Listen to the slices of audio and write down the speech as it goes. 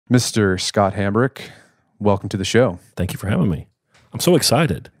Mr. Scott Hambrick, welcome to the show. Thank you for having me. I'm so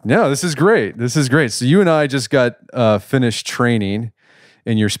excited. No, this is great. This is great. So you and I just got finished training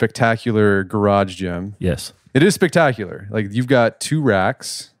in your spectacular garage gym. Yes. It is spectacular. Like, you've got 2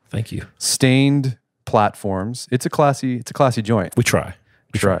 racks. Thank you. Stained platforms. It's a classy joint. We try.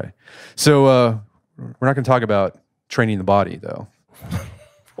 We try. So we're not going to talk about training the body, though.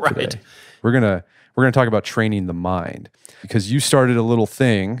 Right. Today. We're gonna talk about training the mind, because you started a little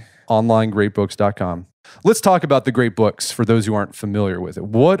thing, onlinegreatbooks.com. Let's talk about the great books for those who aren't familiar with it.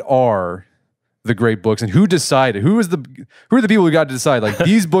 What are the great books, and who decided? Who are the people who got to decide, like,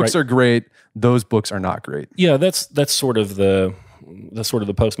 these books are great, those books are not great? Yeah, that's sort of the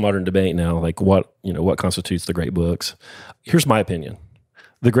postmodern debate now. Like, what constitutes the great books? Here's my opinion.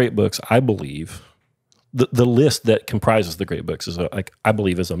 The great books, I believe, the list that comprises the great books is I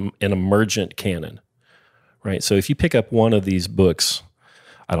believe is an emergent canon, right? So if you pick up one of these books,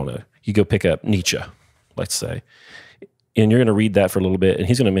 I don't know, you go pick up Nietzsche, let's say, and you're going to read that for a little bit, and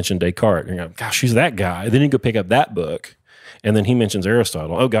he's going to mention Descartes, and you're going, gosh, who's that guy? Then you go pick up that book, and then he mentions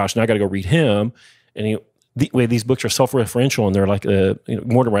Aristotle. Oh gosh, now I got to go read him. And the way these books are self-referential, and they're like,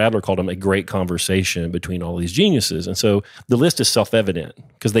 Mortimer Adler called them a great conversation between all these geniuses. And so the list is self-evident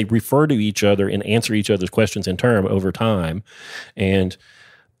because they refer to each other and answer each other's questions in turn over time. And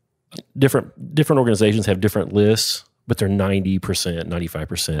different organizations have different lists, but they're 90%,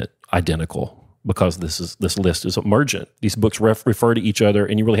 95% identical because this list is emergent. These books refer to each other,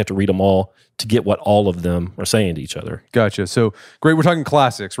 and you really have to read them all to get what all of them are saying to each other. Gotcha. So great. We're talking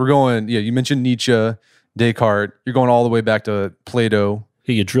classics. We're going. Yeah, you mentioned Nietzsche, Descartes. You're going all the way back to Plato.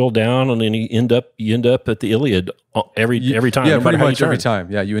 Yeah, you drill down, and then you end up at the Iliad every time. Yeah, no pretty much every turn.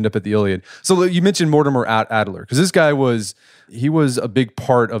 time. Yeah, you end up at the Iliad. So you mentioned Mortimer Adler, because this guy was a big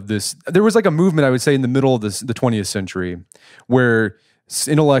part of this. There was like a movement, I would say, in the middle of the 20th century, where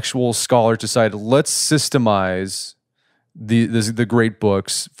intellectual scholars decided, let's systemize the great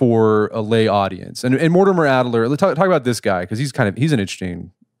books for a lay audience. And Mortimer Adler, let's talk about this guy, because he's an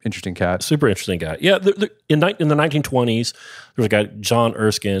interesting cat. Super interesting guy. Yeah, in the 1920s, there was a guy, John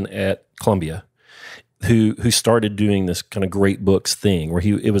Erskine at Columbia, who started doing this kind of great books thing, where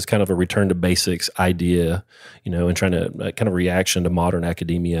it was kind of a return to basics idea, and trying to kind of reaction to modern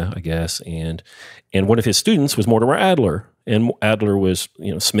academia, I guess. And one of his students was Mortimer Adler. And Adler was,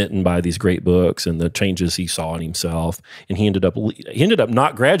 smitten by these great books and the changes he saw in himself. And he ended up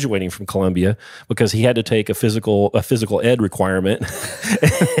not graduating from Columbia because he had to take a physical ed requirement,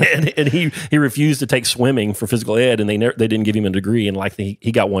 and he refused to take swimming for physical ed, and they didn't give him a degree. And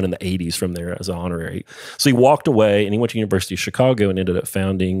he got one in the 80s from there as an honorary. So he walked away, and he went to University of Chicago and ended up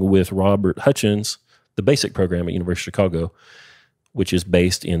founding with Robert Hutchins the basic program at University of Chicago, which is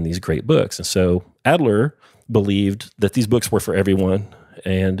based in these great books. And so Adler believed that these books were for everyone,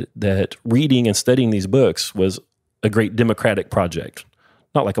 and that reading and studying these books was a great democratic project.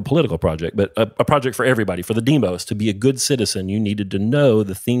 Not like a political project, but a project for everybody, for the demos. To be a good citizen, you needed to know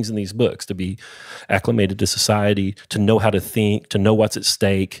the things in these books, to be acclimated to society, to know how to think, to know what's at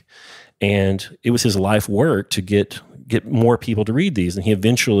stake. And it was his life work to get more people to read these. And he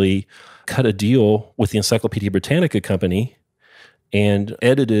eventually cut a deal with the Encyclopedia Britannica company and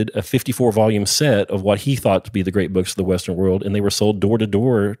edited a 54-volume set of what he thought to be the great books of the Western world, and they were sold door to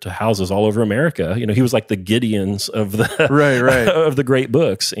door to houses all over America. He was like the Gideons of the right. of the great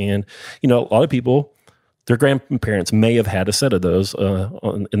books. And a lot of people, their grandparents may have had a set of those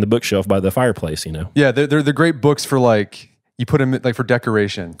in the bookshelf by the fireplace. Yeah, they're the great books for, like, you put them like for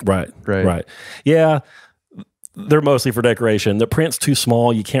decoration. Right. Yeah. They're mostly for decoration. The print's too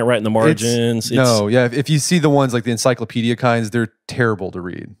small. You can't write in the margins. If you see the ones like the encyclopedia kinds, they're terrible to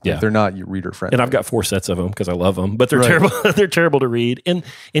read. Yeah. They're not reader friendly. And I've got 4 sets of them because I love them, but they're terrible. They're terrible to read. And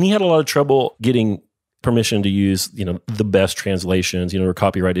he had a lot of trouble getting permission to use, the best translations, or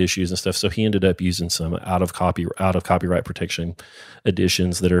copyright issues and stuff. So he ended up using some out of copyright protection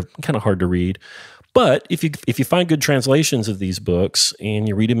editions that are kind of hard to read. But if you find good translations of these books and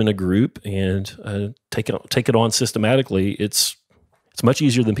you read them in a group and take it on systematically, it's much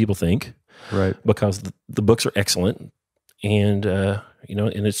easier than people think, right? Because the books are excellent, and and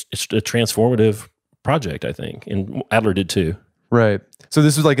it's a transformative project, I think. And Adler did too, right? So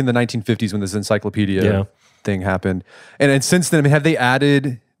this was like in the 1950s when this encyclopedia thing happened, and since then, have they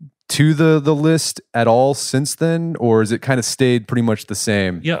added to the list at all since then, or has it kind of stayed pretty much the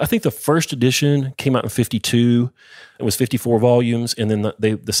same? Yeah, I think the first edition came out in 1952. It was 54 volumes, and then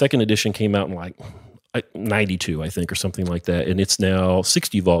the second edition came out in like 92, I think, or something like that, and it's now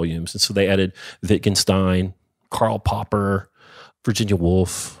 60 volumes. And so they added Wittgenstein, Karl Popper, Virginia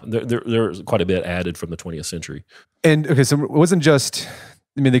Woolf. There's quite a bit added from the 20th century. And okay, so it wasn't just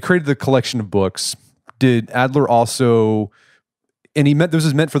I mean, they created the collection of books. Did Adler also, and this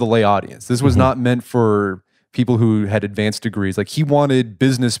was meant for the lay audience. This was not meant for people who had advanced degrees. Like, he wanted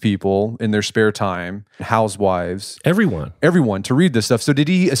business people in their spare time, housewives, everyone to read this stuff. So did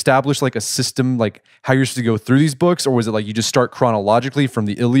he establish like a system, like how you're supposed to go through these books? Or was it like you just start chronologically from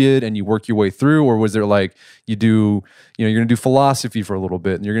the Iliad and you work your way through? Or was there like you're going to do philosophy for a little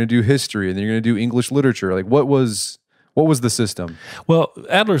bit and you're going to do history and then you're going to do English literature? Like, what was the system? Well,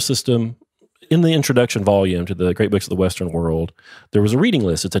 Adler's system, in the introduction volume to the Great Books of the Western World, there was a reading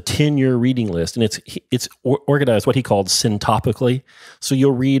list. It's a 10-year reading list, and it's organized what he called syntopically. So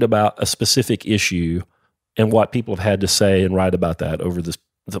you'll read about a specific issue and what people have had to say and write about that over the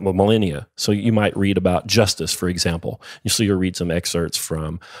millennia. So you might read about justice, for example. So you'll read some excerpts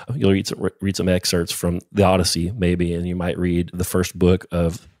from the Odyssey, maybe, and you might read the first book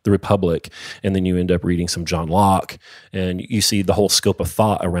of the Republic, and then you end up reading some John Locke, and you see the whole scope of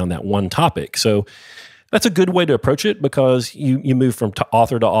thought around that one topic. So that's a good way to approach it, because you move from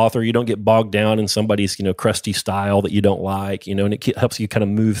author to author. You don't get bogged down in somebody's crusty style that you don't like, and it helps you kind of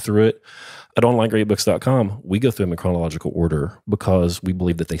move through it. At onlinegreatbooks.com, we go through them in chronological order because we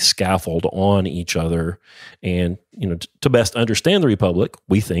believe that they scaffold on each other. And, to best understand the Republic,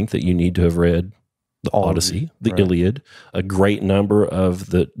 we think that you need to have read the Odyssey, the Iliad, a great number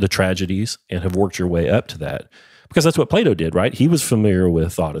of the tragedies, and have worked your way up to that. Because that's what Plato did, right? He was familiar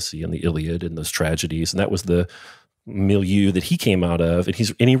with Odyssey and the Iliad and those tragedies, and that was the milieu that he came out of.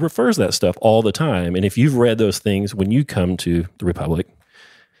 And he refers that stuff all the time. And if you've read those things, when you come to the Republic,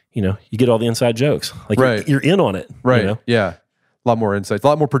 you get all the inside jokes. Like, you're in on it. Right. Yeah. A lot more insights, a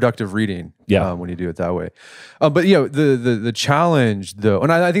lot more productive reading. Yeah. When you do it that way. But the challenge though,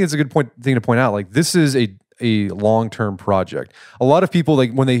 and I think it's a good thing to point out, like, this is a long-term project. A lot of people,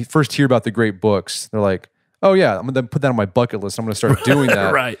 like, when they first hear about the great books, they're like, oh yeah, I'm going to put that on my bucket list. I'm going to start doing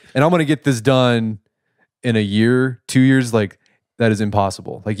that. Right. And I'm going to get this done in a year, 2 years. Like, that is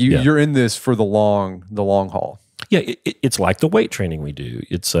impossible. Like, you're in this for the long haul. Yeah, it's like the weight training we do.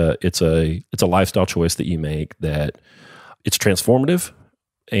 It's a lifestyle choice that you make that it's transformative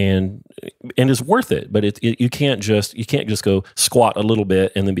and is worth it. But you can't just go squat a little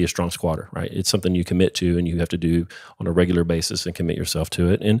bit and then be a strong squatter, right? It's something you commit to and you have to do on a regular basis and commit yourself to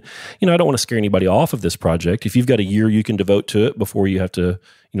it. And I don't want to scare anybody off of this project. If you've got a year you can devote to it before you have to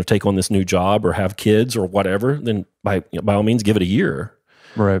take on this new job or have kids or whatever, then by all means give it a year.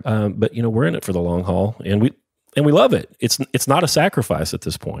 Right. But we're in it for the long haul, and we love it. It's not a sacrifice at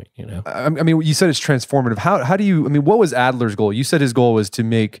this point, I mean, you said it's transformative. How do you? I mean, what was Adler's goal? You said his goal was to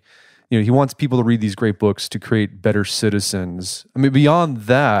make, he wants people to read these great books to create better citizens. I mean, beyond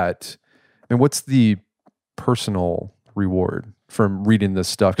that, I mean, what's the personal reward from reading this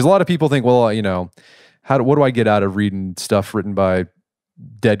stuff? Because a lot of people think, well, what do I get out of reading stuff written by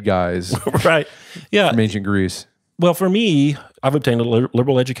dead guys, right? Yeah, from ancient Greece? Well, for me, I've obtained a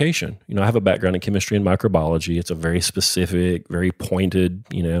liberal education. I have a background in chemistry and microbiology. It's a very specific, very pointed,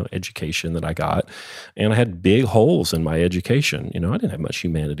 education that I got. And I had big holes in my education. I didn't have much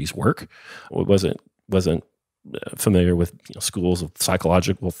humanities work. I wasn't familiar with schools of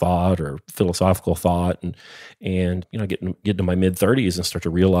psychological thought or philosophical thought. And get into my mid-30s and start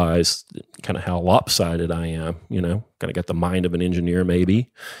to realize kind of how lopsided I am, kind of got the mind of an engineer maybe.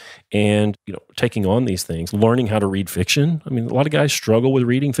 And, taking on these things, learning how to read fiction. I mean, a lot of guys struggle with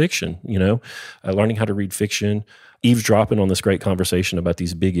reading fiction, learning how to read fiction, eavesdropping on this great conversation about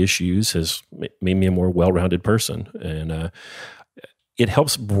these big issues has made me a more well-rounded person. And it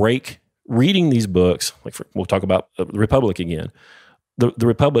helps break reading these books. We'll talk about the Republic again. The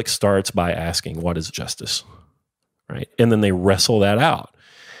Republic starts by asking, what is justice? Right. And then they wrestle that out.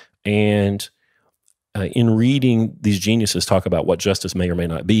 And in reading these geniuses talk about what justice may or may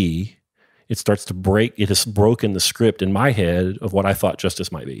not be, it has broken the script in my head of what I thought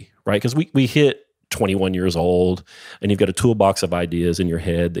justice might be, right? Because we hit 21 years old and you've got a toolbox of ideas in your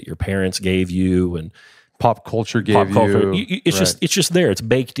head that your parents gave you and pop culture gave you. It's just there. It's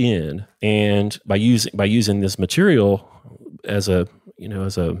baked in. And by using this material as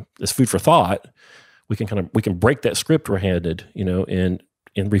food for thought, we can break that script we're handed,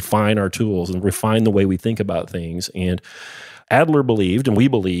 and refine our tools and refine the way we think about things. And Adler believed, and we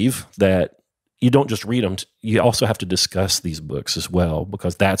believe, that you don't just read them, you also have to discuss these books as well,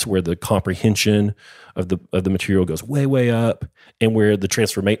 because that's where the comprehension of the material goes way, way up, and where the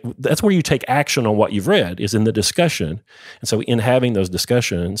transformation, that's where you take action on what you've read, is in the discussion. And so in having those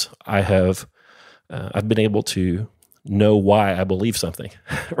discussions, I've been able to know why I believe something,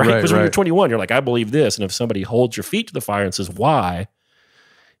 right? Because when you're 21, you're like, I believe this. And if somebody holds your feet to the fire and says, why?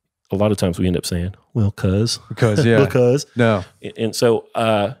 a lot of times we end up saying, well, because, yeah. because. No. And so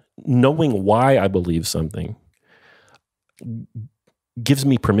knowing why I believe something gives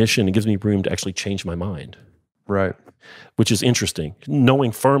me permission and gives me room to actually change my mind. Right. Which is interesting.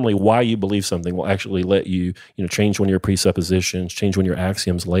 Knowing firmly why you believe something will actually let you, change one of your presuppositions, change one of your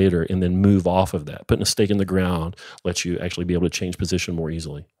axioms later, and then move off of that. Putting a stake in the ground lets you actually be able to change position more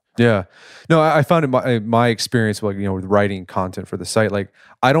easily. Yeah. No, I found in my experience, like, with writing content for the site, like,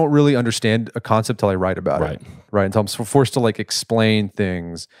 I don't really understand a concept till I write about it. Right. Until I'm forced to like explain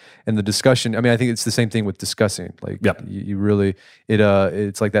things in the discussion. I mean, I think it's the same thing with discussing. Like, you really,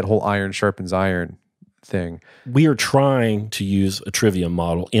 it's like that whole iron sharpens iron thing. We are trying to use a trivium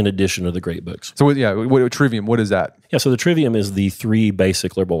model in addition to the great books. So trivium, what is that? Yeah, so the trivium is the three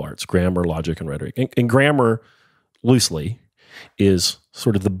basic liberal arts: grammar, logic, and rhetoric. And grammar, loosely, is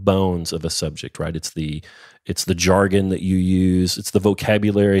sort of the bones of a subject, right? It's the jargon that you use. It's the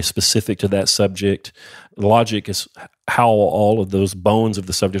vocabulary specific to that subject. Logic is how all of those bones of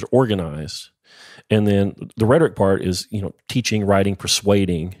the subject are organized. And then the rhetoric part is, teaching, writing,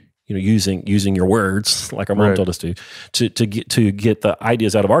 persuading, using your words, like our mom told us to get the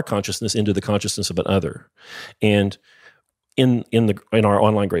ideas out of our consciousness into the consciousness of another. And in our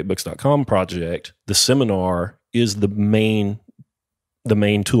onlinegreatbooks.com project, the seminar is the main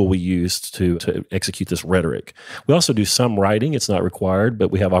tool we used to execute this rhetoric. We also do some writing. It's not required, but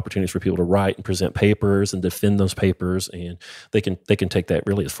we have opportunities for people to write and present papers and defend those papers, and they can take that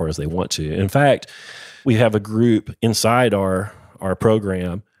really as far as they want to. In fact, we have a group inside our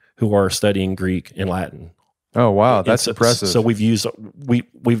program who are studying Greek and Latin. Oh wow, that's impressive. So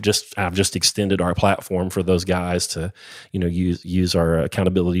I've just extended our platform for those guys to, use our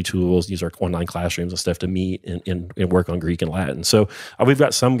accountability tools, use our online classrooms and stuff to meet and work on Greek and Latin. So we've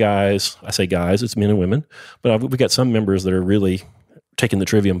got some guys, I say guys, it's men and women, but we've got some members that are really taking the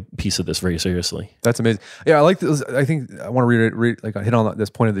trivium piece of this very seriously. That's amazing. Yeah, I like this. I think I want to hit on this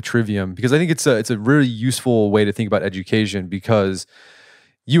point of the trivium, because I think it's a really useful way to think about education, because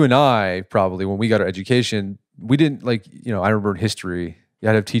you and I probably, when we got our education, we didn't I remember in history, you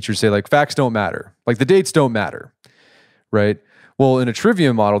had to have teachers say like, facts don't matter. Like the dates don't matter, right? Well, in a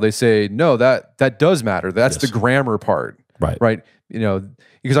trivium model, they say, no, that does matter. That's the grammar part, right?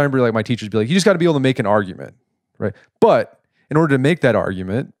 Because I remember like my teachers be like, you just got to be able to make an argument, right? But in order to make that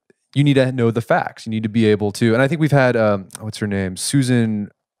argument, you need to know the facts. You need to be able to, and I think we've had, what's her name? Susan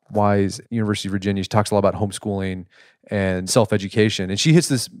Wise, University of Virginia. She talks a lot about homeschooling and self-education. And she hits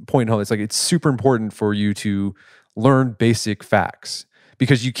this point home. It's like, it's super important for you to learn basic facts,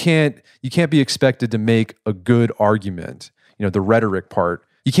 because you can't be expected to make a good argument. The rhetoric part,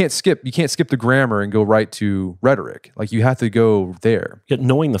 you can't skip the grammar and go right to rhetoric. Like, you have to go there. Yet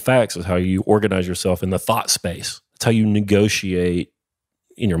knowing the facts is how you organize yourself in the thought space. It's how you negotiate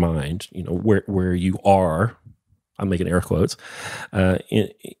in your mind, where you are, I'm making air quotes,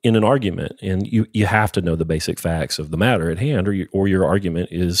 in an argument. And you have to know the basic facts of the matter at hand, or your argument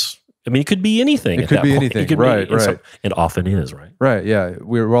is, it could be anything. It could be anything, right. It often is, right? Right, yeah.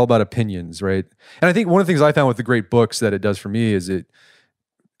 We're all about opinions, right? And I think one of the things I found with the great books that it does for me is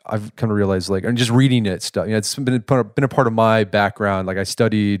I've kind of realized, like, I'm just reading it stuff. It's been a part of my background. Like, I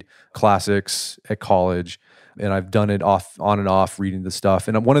studied classics at college, and I've done it on and off reading the stuff.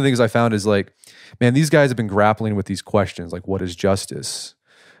 And one of the things I found is like, man, these guys have been grappling with these questions, like, what is justice?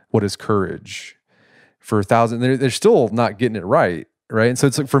 What is courage? For thousands, they're still not getting it right? And so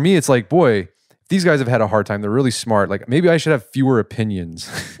it's like, for me, it's like, boy, these guys have had a hard time. They're really smart. Like, maybe I should have fewer opinions,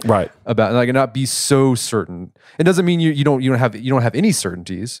 right? About, like, and not be so certain. It doesn't mean you don't have any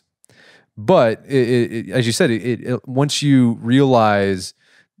certainties, but as you said, once you realize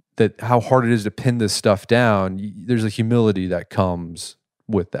that how hard it is to pin this stuff down, there's a humility that comes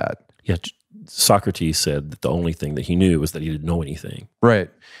with that. Yeah, Socrates said that the only thing that he knew was that he didn't know anything. Right.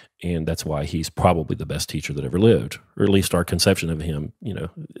 And that's why he's probably the best teacher that ever lived, or at least our conception of him,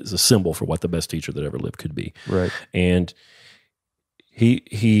 is a symbol for what the best teacher that ever lived could be. Right. And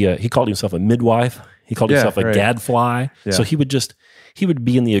he called himself a midwife. He called himself a gadfly. Yeah. So he would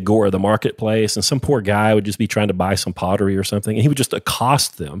be in the agora, the marketplace, and some poor guy would just be trying to buy some pottery or something, and he would just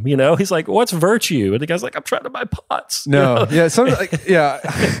accost them. He's like, "What's virtue?" And the guy's like, "I'm trying to buy pots." No, yeah, it's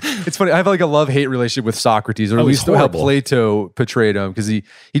funny. I have like a love-hate relationship with Socrates, or at least how Plato portrayed him, because he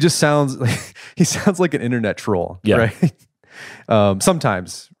just sounds like an internet troll, right?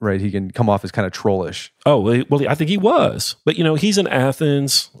 Sometimes, right, he can come off as kind of trollish. Oh, well, I think he was. But, he's in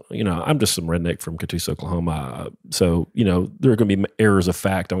Athens. I'm just some redneck from Catoosa, Oklahoma. So, there are going to be errors of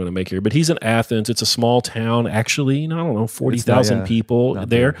fact I'm going to make here. But he's in Athens. It's a small town, actually. I don't know, 40,000 people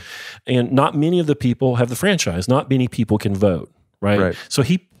there. And not many of the people have the franchise. Not many people can vote, right? So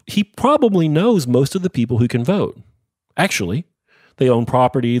he he probably knows most of the people who can vote. Actually, they own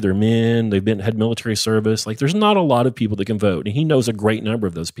property, they're men, had military service. Like, there's not a lot of people that can vote, and he knows a great number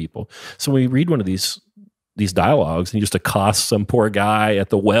of those people. So when we read one of these dialogues and he just accosts some poor guy at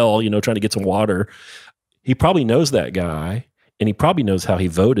the well, trying to get some water, he probably knows that guy, and he probably knows how he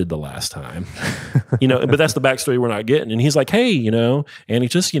voted the last time. But that's the backstory we're not getting. And he's like, hey, and he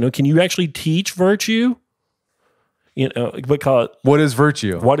just, can you actually teach virtue? Because what is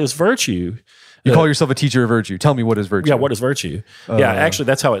virtue? What is virtue? You call yourself a teacher of virtue. Tell me, what is virtue? Yeah, what is virtue? Actually,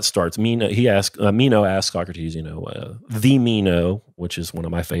 that's how it starts. Meno asks Socrates, the Meno, which is one of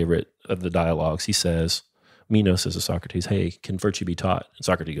my favorite of the dialogues. Meno says to Socrates, hey, can virtue be taught? And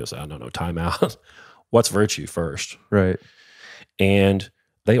Socrates goes, I don't know, time out. What's virtue first? Right. And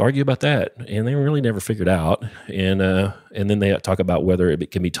they argue about that, and they really never figured out. And then they talk about whether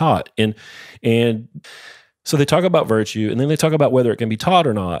it can be taught. And so they talk about virtue, and then they talk about whether it can be taught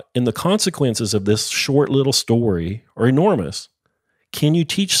or not. And the consequences of this short little story are enormous. Can you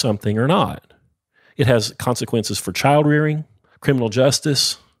teach something or not? It has consequences for child rearing, criminal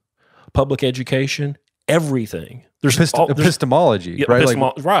justice, public education, everything. There's epistemology, right?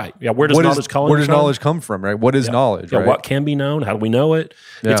 Right. Yeah. Where does knowledge come from? Right. What is knowledge? Yeah. Right? What can be known? How do we know it?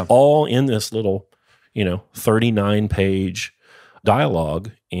 Yeah. It's all in this little, 39-page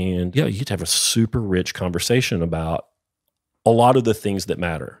dialogue. And you get to have a super rich conversation about a lot of the things that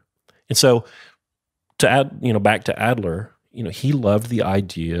matter. And so to add, back to Adler, he loved the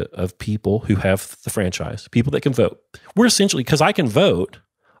idea of people who have the franchise, people that can vote. We're essentially, because I can vote,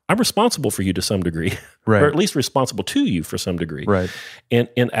 I'm responsible for you to some degree, right. Or at least responsible to you for some degree. Right. And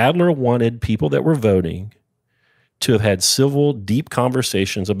Adler wanted people that were voting to have had civil, deep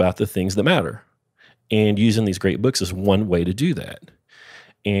conversations about the things that matter. And using these great books is one way to do that.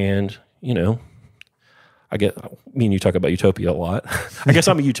 And, I get, me and you talk about utopia a lot. I guess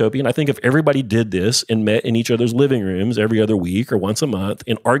I'm a utopian. I think if everybody did this and met in each other's living rooms every other week or once a month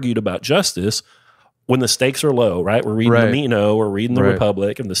and argued about justice, when the stakes are low, right? We're reading the Meno, we're reading the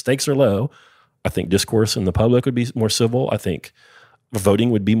Republic, and the stakes are low. I think discourse in the public would be more civil. I think voting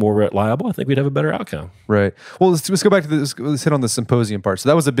would be more reliable. I think we'd have a better outcome. Right. Well, let's go back to this. Let's hit on the symposium part. So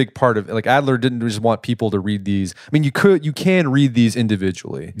that was a big part of it. Like, Adler didn't just want people to read these. I mean, you can read these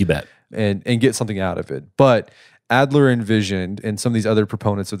individually. You bet. And get something out of it. But Adler envisioned, and some of these other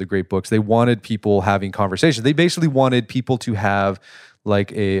proponents of the great books, they wanted people having conversations. They basically wanted people to have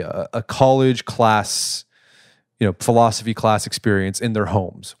like a college class, philosophy class experience in their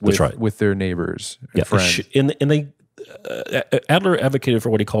homes with their neighbors and friends. And Adler advocated for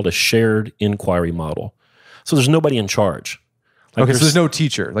what he called a shared inquiry model. So there's nobody in charge. So there's no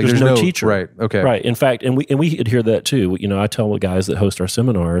teacher. Like, there's no teacher. Right. Okay. Right. In fact, and we adhere to that too. I tell the guys that host our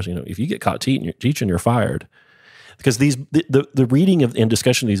seminars, if you get caught teaching, you're fired. Because the reading and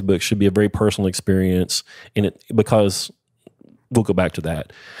discussion of these books should be a very personal experience, because we'll go back to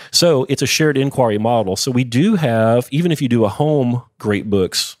that. So it's a shared inquiry model. So we do have, even if you do a home great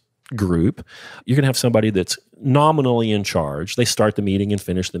books group, you're going to have somebody that's nominally in charge. They start the meeting and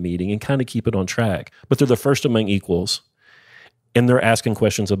finish the meeting and kind of keep it on track. But they're the first among equals, and they're asking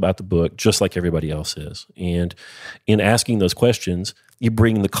questions about the book just like everybody else is. And in asking those questions, you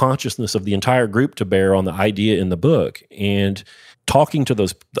bring the consciousness of the entire group to bear on the idea in the book. And talking to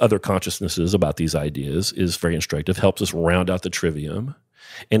those other consciousnesses about these ideas is very instructive, helps us round out the trivium,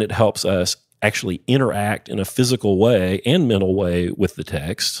 and it helps us actually interact in a physical way and mental way with the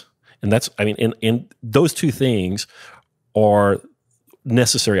text. And that's, and those two things are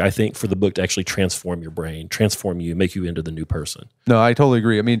necessary, I think, for the book to actually transform your brain, transform you, make you into the new person. No, I totally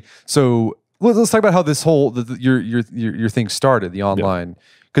agree. So let's talk about how this whole your thing started, the online,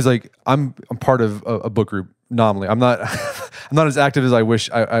 because I'm part of a book group nominally. I'm not I'm not as active as I wish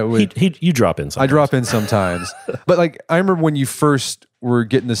I would. You drop in sometimes. I drop in sometimes. But I remember when you first were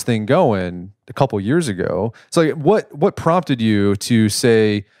getting this thing going a couple years ago. So what prompted you to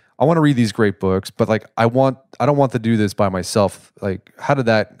say, I want to read these great books, but I don't want to do this by myself. How did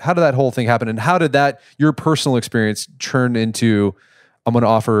that whole thing happen? And how did your personal experience turn into, I'm going to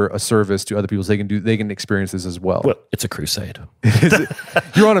offer a service to other people so they can experience this as well? Well, it's a crusade.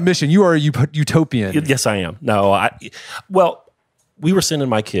 You're on a mission. You are a utopian. Yes, I am. No, we were sending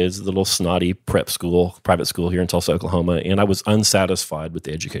my kids to the little snotty private school here in Tulsa, Oklahoma, and I was unsatisfied with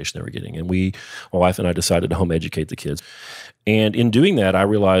the education they were getting. And my wife and I decided to home educate the kids. And in doing that, I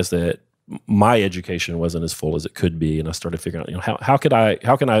realized that my education wasn't as full as it could be, and I started figuring out, how can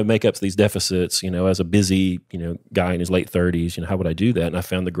I make up these deficits, as a busy, guy in his late 30s, how would I do that? And I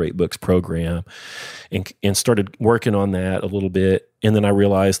found the Great Books program and started working on that a little bit. And then I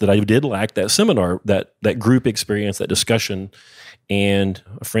realized that I did lack that seminar, that group experience, that discussion. And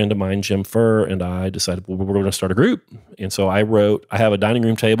a friend of mine, Jim Furr, and I decided, well, we're going to start a group. And so I have a dining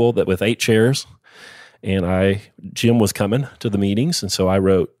room table with 8 chairs. And Jim was coming to the meetings, and so I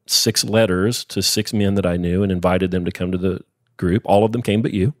wrote 6 letters to 6 men that I knew and invited them to come to the group. All of them came,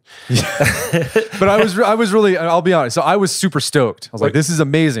 but you. But I was really, I'll be honest. So I was super stoked. I was like, this is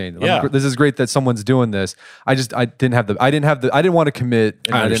amazing. Yeah. This is great that someone's doing this. I didn't want to commit,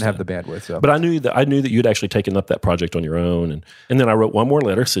 and I didn't have the bandwidth. So. But I knew that you'd actually taken up that project on your own, and then I wrote one more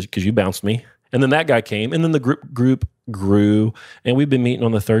letter because you bounced me. And then that guy came, and then the group grew, and we've been meeting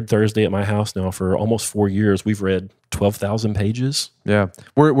on the 3rd Thursday at my house now for almost 4 years. We've read 12,000 pages. Yeah.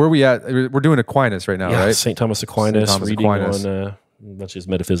 Where are we at? We're doing Aquinas right now, right? St. Thomas Aquinas, reading on a bunch of his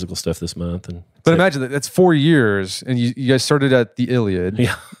metaphysical stuff this month. But imagine that's 4 years, and you guys started at the Iliad.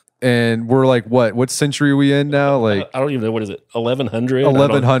 Yeah. And we're like, what century are we in now? Like, I don't even know, what is it, 1100?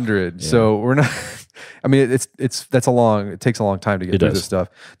 1100. Yeah. So we're not. I mean, it takes a long time to get through this stuff.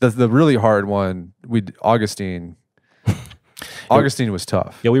 The really hard one, Augustine. Augustine was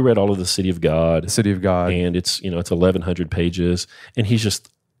tough. Yeah, we read all of the City of God. The City of God, and it's 1100 pages, and he's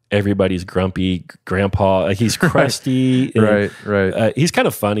just everybody's grumpy grandpa. He's crusty. right. He's kind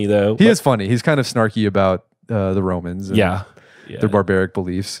of funny though. He is funny. He's kind of snarky about the Romans. And their barbaric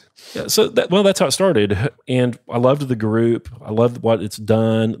beliefs. Yeah, so that's how it started, and I loved the group. I loved what it's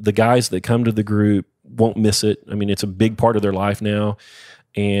done. The guys that come to the group won't miss it. I mean, it's a big part of their life now.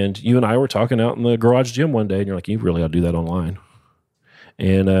 And you and I were talking out in the garage gym one day, and you're like, you really ought to do that online.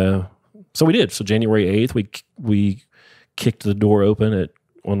 And so we did. So January 8th, we kicked the door open at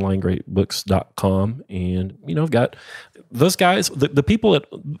onlinegreatbooks.com, and I've got those guys, the people that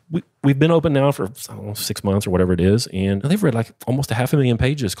we've been open now for 6 months or whatever it is, and they've read like almost 500,000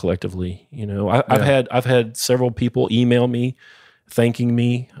 pages collectively. I've had several people email me thanking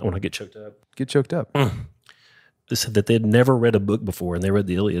me. I want to get choked up. Get choked up. They said that they'd never read a book before, and they read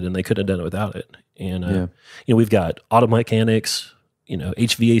the Iliad, and they couldn't have done it without it. And we've got auto mechanics,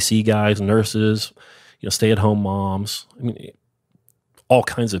 HVAC guys, nurses, stay-at-home moms. I mean, all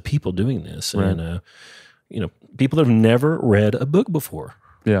kinds of people doing this, right. And people that have never read a book before.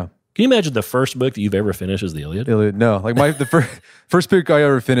 Yeah. Can you imagine the first book that you've ever finished is the Iliad? No, like the first book I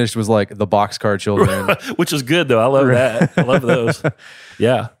ever finished was like the Boxcar Children, which is good though. I love that. I love those.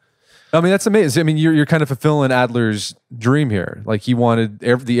 Yeah. I mean, that's amazing. I mean, you're kind of fulfilling Adler's dream here. Like he wanted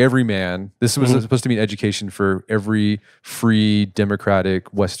the everyman. This was supposed to be an education for every free,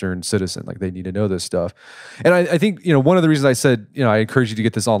 democratic Western citizen. Like they need to know this stuff. And I think, one of the reasons I said, I encourage you to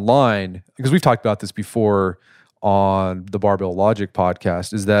get this online, because we've talked about this before on the Barbell Logic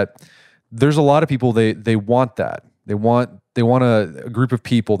podcast, is that there's a lot of people, they want that. They want a group of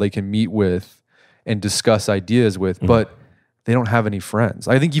people they can meet with and discuss ideas with, but they don't have any friends.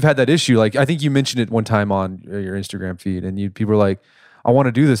 I think you've had that issue. Like, I think you mentioned it one time on your Instagram feed, and people are like, I want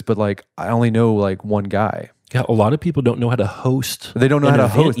to do this, but like, I only know like one guy. Yeah, a lot of people don't know how to host. They don't know how to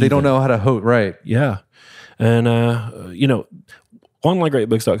host. They don't know how to host, right? Yeah. And,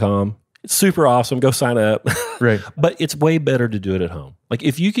 onlinegreatbooks.com, it's super awesome. Go sign up. Right. But it's way better to do it at home. Like,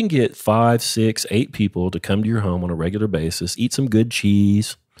 if you can get 5, 6, 8 people to come to your home on a regular basis, eat some good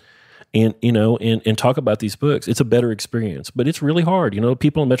cheese, and talk about these books, it's a better experience. But it's really hard.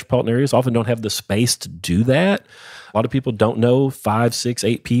 People in metropolitan areas often don't have the space to do that. A lot of people don't know 5, 6,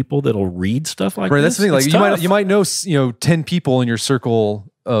 8 people that'll read stuff like right, this. That's the thing. Like you might know 10 people in your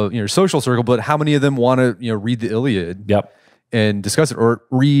circle, your social circle, but how many of them want to read the Iliad? Yep. And discuss it, or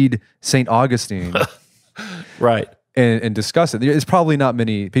read St. Augustine, right? And discuss it. It's probably not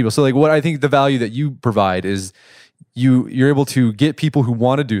many people. So like, what I think the value that you provide is you're able to get people who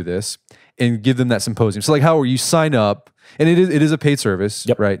want to do this and give them that symposium. So like, how you sign up, and it is a paid service,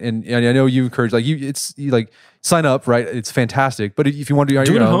 yep. Right? And I know you encourage you sign up, right? It's fantastic. But if you want to do it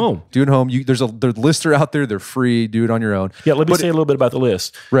on your own, do it at home. There's lists are out there. They're free. Do it on your own. Yeah. Let me say a little bit about the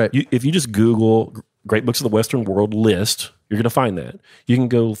list. Right. If you just Google Great Books of the Western World list, you're going to find that. You can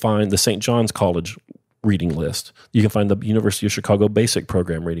go find the St. John's College reading list. You can find the University of Chicago Basic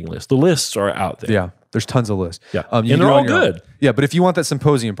Program reading list. The lists are out there. Yeah, there's tons of lists. Yeah, and they're all good. Yeah, but if you want that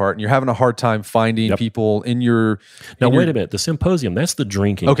symposium part and you're having a hard time finding people in your... Wait a minute. The symposium, that's the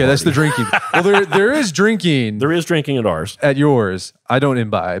drinking Okay, party. That's the drinking. Well, there is drinking. There is drinking at ours. At yours. I don't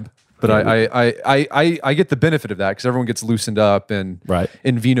imbibe. But I get the benefit of that because everyone gets loosened up and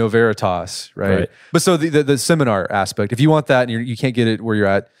in vino veritas, right? But so the seminar aspect, if you want that and you can't get it where you're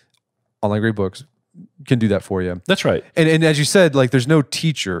at, online great books can do that for you. That's right. And as you said, like there's no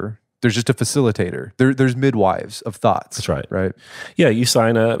teacher. There's just a facilitator. There's midwives of thoughts. That's right. Right. Yeah, you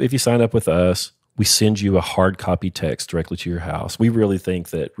sign up. If you sign up with us, we send you a hard copy text directly to your house. We really think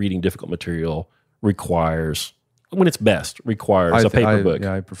that reading difficult material requires, when it's best, requires a paper book.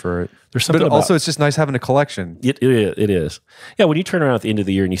 Yeah, I prefer it. There's something but also, it's just nice having a collection. It is. Yeah, when you turn around at the end of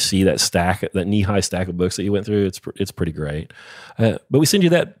the year and you see that stack, that knee-high stack of books that you went through, it's pretty great. But we send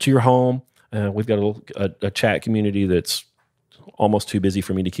you that to your home. We've got a chat community that's almost too busy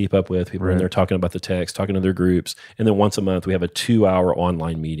for me to keep up with. People are in there talking about the text, talking to their groups. And then once a month, we have a 2-hour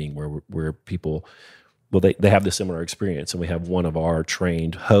online meeting where people, they have the similar experience. And we have one of our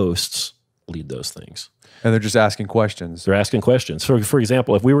trained hosts lead those things. And they're just asking questions. They're asking questions. So, for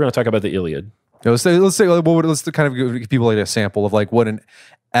example, if we were going to talk about the Iliad. Let's kind of give people like a sample of like what an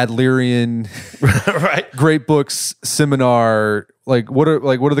Adlerian great books seminar, like what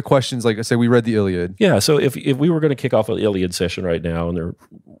are the questions? Like I say, we read the Iliad. Yeah. So if we were going to kick off an Iliad session right now, and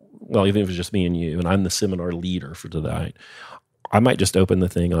even if it's just me and you, and I'm the seminar leader for tonight, I might just open the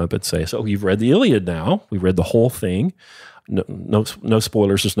thing up and say, so you've read the Iliad now. We read the whole thing. No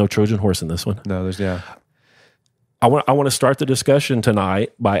spoilers. There's no Trojan horse in this one. No, there's I want to start the discussion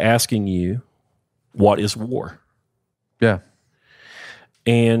tonight by asking you, what is war? Yeah.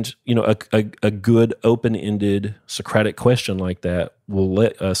 And, a good open-ended Socratic question like that will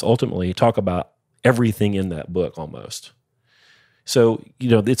let us ultimately talk about everything in that book almost. So,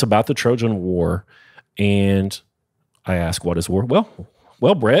 it's about the Trojan War, and I ask, what is war?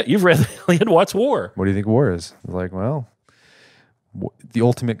 Well, Brett, you've read the Iliad. What's war? What do you think war is? Like, well, the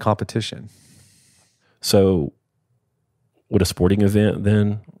ultimate competition. So, would a sporting event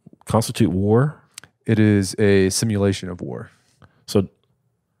then constitute war? It is a simulation of war.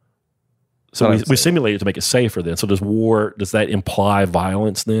 So we simulate it to make it safer then. So does that imply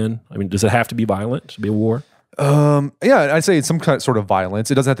violence then? I mean, does it have to be violent to be a war? Yeah, I'd say it's some kind of sort of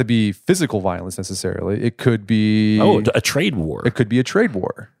violence. It doesn't have to be physical violence necessarily. It could be a trade war. It could be a trade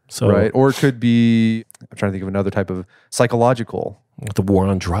war, right? Or it could be, I'm trying to think of another type of psychological. The war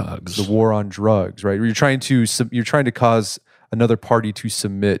on drugs. The war on drugs, right? You're trying to cause another party to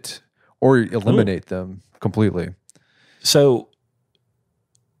submit or eliminate them completely. So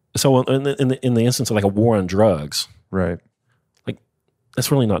in the instance of like a war on drugs, right? Like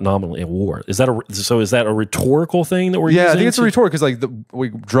that's really not nominally a war. Is that a rhetorical thing that we're using? Yeah, I think it's a rhetorical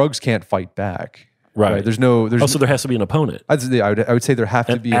because drugs can't fight back. Right. So there has to be an opponent. I would say there have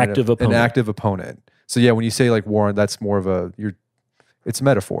to be an active opponent. So yeah, when you say like war on, that's more of it's a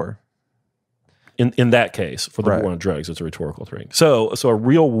metaphor. In that case, for the war on drugs, it's a rhetorical thing. So a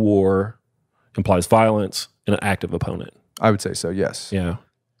real war implies violence and an active opponent. I would say so. Yes. Yeah.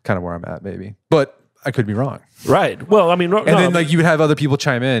 Kind of where I'm at, maybe, but I could be wrong. Right. Well, I mean, then you would have other people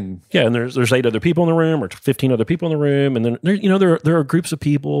chime in. Yeah, and there's 8 other people in the room, or 15 other people in the room, and then there are groups of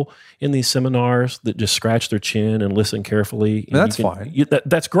people in these seminars that just scratch their chin and listen carefully. And that's fine.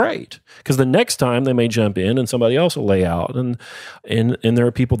 That's great, because the next time they may jump in and somebody else will lay out, and there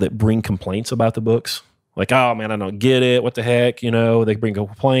are people that bring complaints about the books. Like, oh man, I don't get it. What the heck? They bring a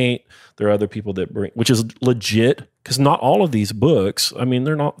complaint. There are other people that bring, which is legit, because not all of these books, I mean,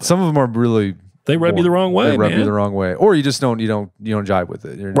 they're not. Some of them are really. They rub you the wrong way. They rub you the wrong way, or you just don't jive with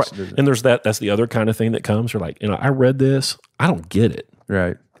it. Right. And that's the other kind of thing that comes. You're like, I read this, I don't get it.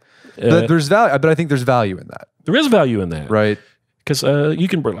 Right. But there's value. But I think there's value in that. There is value in that, right? Because you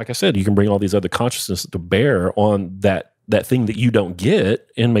can, like I said, you can bring all these other consciousness to bear on that thing that you don't get,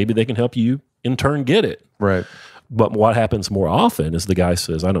 and maybe they can help you in turn get it. Right. But what happens more often is the guy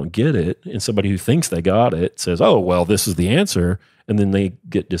says, I don't get it. And somebody who thinks they got it says, oh, well, this is the answer. And then they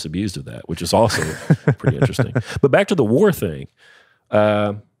get disabused of that, which is also pretty interesting. But back to the war thing.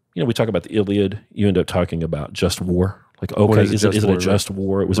 We talk about the Iliad. You end up talking about just war. Like, okay, is it a just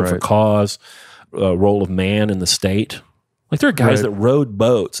war? Was it for cause? Role of man in the state? Like, there are guys that rowed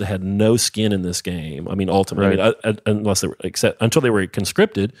boats that had no skin in this game. I mean, ultimately, unless they were until they were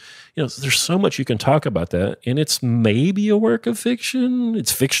conscripted. There's so much you can talk about that, and it's maybe a work of fiction.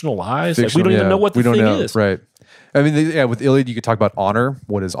 It's fictionalized. Like, we don't even know what the thing is. Right. I mean, with Iliad, you could talk about honor.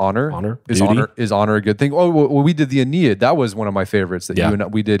 What is honor? Honor. Is honor a good thing? Oh, well, we did the Aeneid. That was one of my favorites that you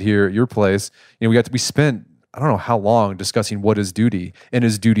and we did here at your place. We spent I don't know how long discussing what is duty and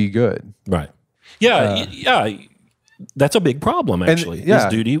is duty good. Right. Yeah. That's a big problem, actually.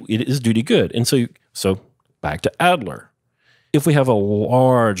 Is duty good? And so back to Adler. If we have a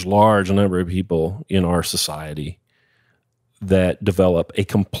large number of people in our society that develop a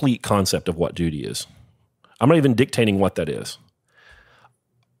complete concept of what duty is, I'm not even dictating what that is.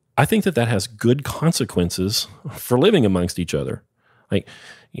 I think that has good consequences for living amongst each other. Like,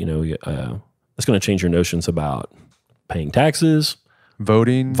 that's going to change your notions about paying taxes,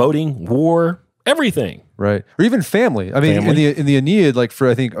 voting, war, everything. Right. Or even family. I mean, in the Aeneid, like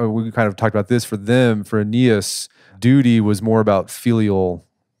I think we kind of talked about this for Aeneas, duty was more about filial,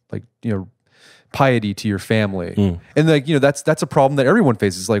 like, piety to your family. And like, that's a problem that everyone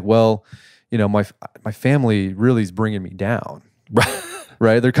faces. Like, well, my family really is bringing me down. Right.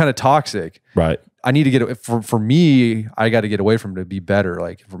 Right. They're kind of toxic. Right. I need to get, for me, I got to get away from it to be better.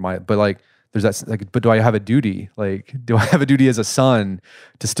 Like but like, there's that, like, but do I have a duty? Like, do I have a duty as a son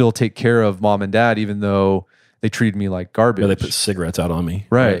to still take care of mom and dad, even though they treated me like garbage? Yeah, they put cigarettes out on me.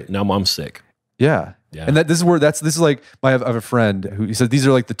 Right. Now mom's sick. Yeah. And this is like, I have a friend who he said, these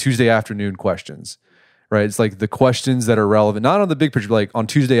are like the Tuesday afternoon questions, right? It's like the questions that are relevant, not on the big picture, but like on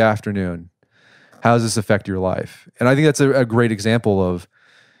Tuesday afternoon, how does this affect your life? And I think that's a great example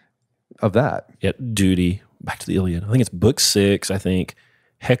of that. Yeah. Duty. Back to the Iliad. I think it's book 6. I think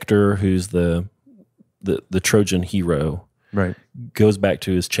Hector, who's the Trojan hero, right, goes back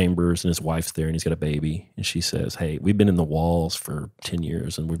to his chambers and his wife's there and he's got a baby. And she says, hey, we've been in the walls for 10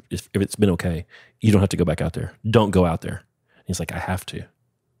 years and if it's been okay, you don't have to go back out there. Don't go out there. And he's like, I have to.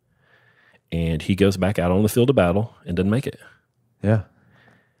 And he goes back out on the field of battle and doesn't make it. Yeah.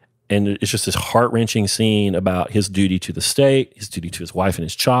 And it's just this heart-wrenching scene about his duty to the state, his duty to his wife and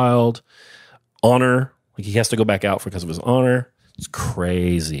his child, honor. Like he has to go back out because of his honor. It's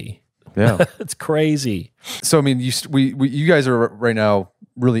crazy. Yeah. It's crazy. So, I mean, you guys are right now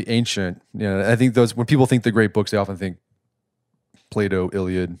really ancient. I think when people think the great books, they often think Plato,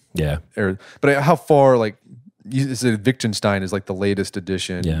 Iliad. Yeah. But how far, like, you said Wittgenstein is like the latest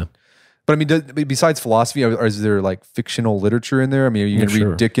edition. Yeah. But I mean, besides philosophy, is there like fictional literature in there? I mean, are you going to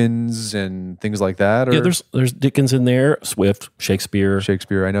read Dickens and things like that? Or? Yeah, there's Dickens in there, Swift, Shakespeare.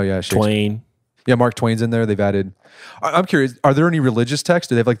 I know, yeah. Twain. Yeah, Mark Twain's in there. They've added. I'm curious. Are there any religious texts?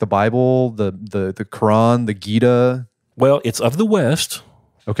 Do they have like the Bible, the Quran, the Gita? Well, it's of the West.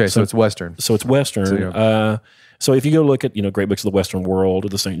 Okay, so it's Western. So it's Western. So if you go look at Great Books of the Western World or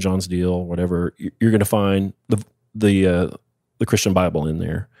the St. John's Deal, whatever, you're going to find the Christian Bible in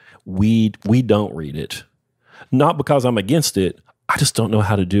there. We don't read it, not because I'm against it. I just don't know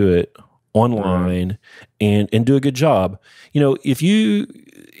how to do it online and do a good job.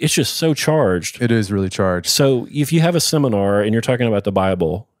 It's just so charged. It is really charged. So if you have a seminar and you're talking about the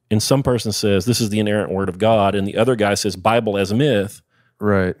Bible and some person says this is the inerrant word of God and the other guy says Bible as a myth,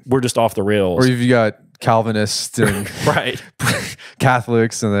 right? We're just off the rails. Or if you got Calvinists and right.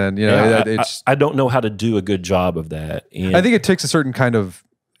 Catholics, and then I don't know how to do a good job of that. And I think it takes a certain kind of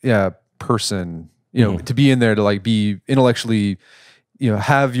person, to be in there, to like be intellectually,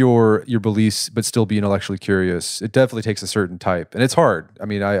 have your beliefs, but still be intellectually curious. It definitely takes a certain type, and it's hard. I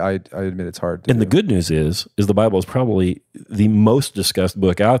mean, I admit it's hard. And the good news is the Bible is probably the most discussed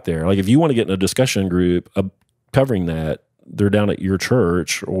book out there. Like if you want to get in a discussion group covering that, they're down at your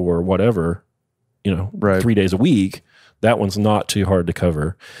church or whatever, 3 days a week. That one's not too hard to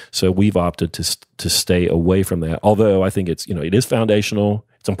cover. So we've opted to stay away from that. Although I think it's, it is foundational.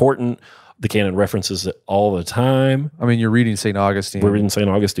 It's important. The canon references it all the time. I mean, you're reading St. Augustine. We're reading St.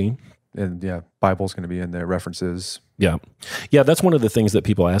 Augustine. And Bible's going to be in there, references. Yeah. Yeah, that's one of the things that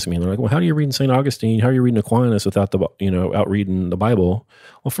people ask me. They're like, well, how do you read St. Augustine? How are you reading Aquinas without out reading the Bible?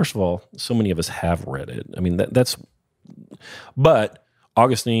 Well, first of all, so many of us have read it. I mean, but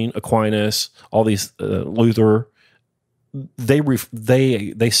Augustine, Aquinas, all these, Luther,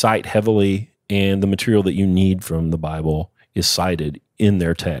 they cite heavily, and the material that you need from the Bible is cited in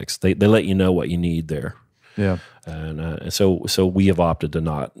their text. They let you know what you need there. Yeah, and so we have opted to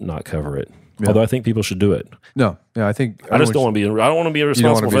not cover it. Yeah. Although I think people should do it. No, yeah, I think I just don't want to be. I don't want to be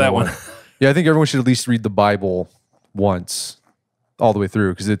responsible for that one. Yeah, I think everyone should at least read the Bible once, all the way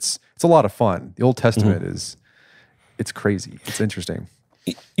through, because it's a lot of fun. The Old Testament it's crazy. It's interesting.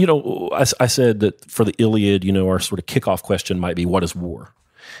 I said that for the Iliad, our sort of kickoff question might be, what is war?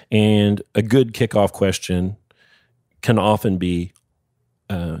 And a good kickoff question can often be,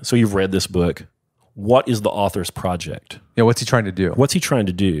 so you've read this book, what is the author's project? Yeah, what's he trying to do? What's he trying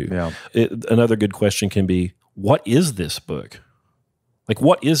to do? Yeah. Another good question can be, what is this book? Like,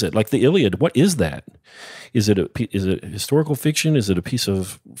 what is it? Like the Iliad, what is that? Is it historical fiction? Is it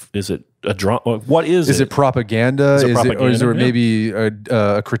a drama? What is it? Is it propaganda? Or is there maybe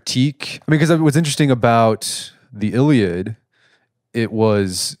a critique? I mean, because what's interesting about the Iliad, it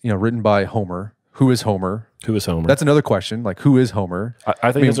was written by Homer. Who is Homer? Who is Homer? That's another question. Like, who is Homer?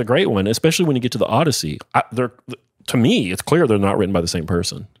 I think it's a great one, especially when you get to the Odyssey. To me, it's clear they're not written by the same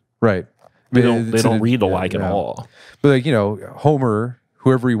person. Right. They don't read alike at all. But Homer,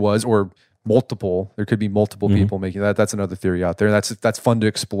 whoever he was, or multiple. There could be multiple people making that. That's another theory out there. That's fun to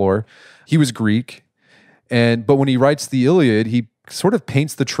explore. He was Greek, but when he writes the Iliad, he sort of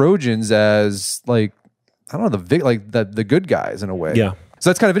paints the Trojans as like, I don't know, the good guys in a way. Yeah. So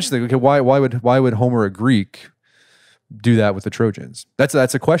that's kind of interesting. Okay, why would Homer, a Greek, do that with the Trojans? That's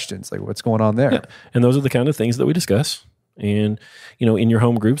a question. It's like, what's going on there? Yeah. And those are the kind of things that we discuss. And, in your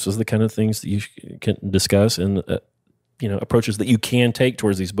home groups, those are the kind of things that you can discuss and, approaches that you can take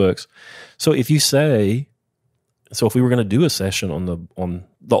towards these books. So if we were going to do a session on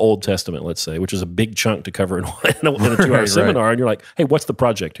the Old Testament, let's say, which is a big chunk to cover in a 2-hour seminar, and you're like, hey, what's the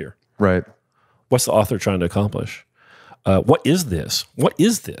project here? Right. What's the author trying to accomplish? What is this? What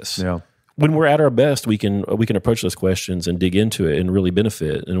is this? Yeah. When we're at our best, we can approach those questions and dig into it and really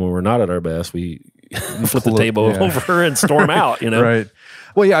benefit. And when we're not at our best, we flip the table over and storm out. Right.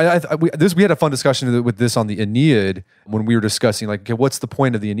 Well, yeah. We had a fun discussion with this on the Aeneid when we were discussing like, okay, what's the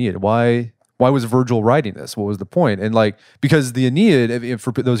point of the Aeneid? Why was Virgil writing this? What was the point? And like, because the Aeneid,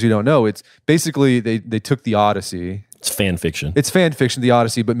 for those who don't know, it's basically they took the Odyssey. It's fan fiction. It's fan fiction, the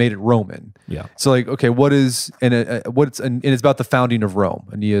Odyssey, but made it Roman. Yeah. So like, okay, and it's about the founding of Rome.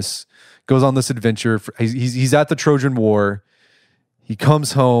 Aeneas goes on this adventure. He's at the Trojan War. He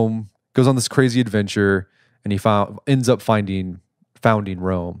comes home, goes on this crazy adventure, and he ends up founding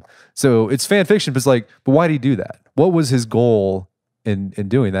Rome. So it's fan fiction, but why did he do that? What was his goal in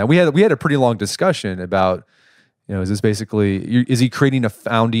doing that? We had a pretty long discussion about, is this basically, is he creating a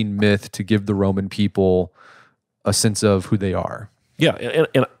founding myth to give the Roman people a sense of who they are? Yeah,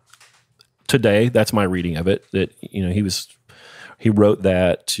 and today that's my reading of it. That he wrote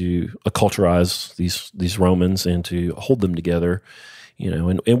that to acculturize these Romans and to hold them together.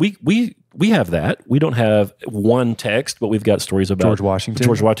 And we have that. We don't have one text, but we've got stories about George Washington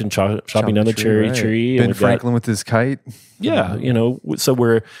chopping down the cherry tree. Ben Franklin with his kite. Yeah, so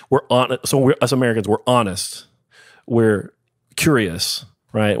we're honest. So we're, as Americans, we're honest. We're curious,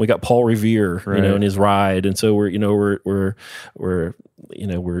 right? We got Paul Revere, in his ride, and so we're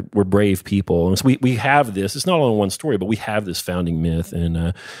brave people, and so we have this. It's not only one story, but we have this founding myth,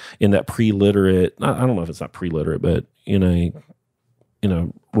 and in that pre-literate. I don't know if it's not pre-literate, but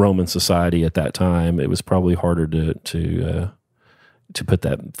Roman society at that time, it was probably harder to put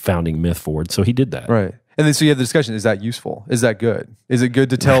that founding myth forward. So he did that, right? And then so you have the discussion: is that useful? Is that good? Is it good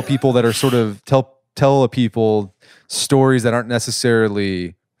to tell people that are sort of tell people stories that aren't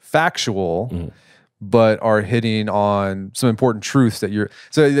necessarily factual, but are hitting on some important truths that you're.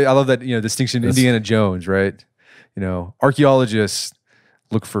 So I love that distinction. Indiana Jones, right? Archaeologists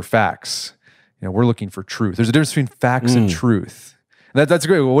look for facts. We're looking for truth. There's a difference between facts and truth. And that's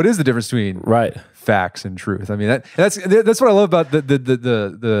great. Well, what is the difference between facts and truth? I mean, that's what I love about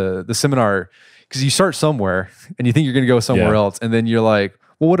the seminar, because you start somewhere and you think you're going to go somewhere else, and then you're like,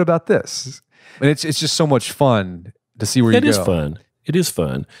 well, what about this? And it's just so much fun to see where you go. It is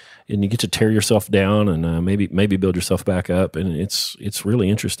fun, and you get to tear yourself down and maybe build yourself back up, and it's really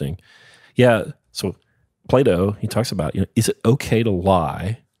interesting. Yeah. So Plato, he talks about is it okay to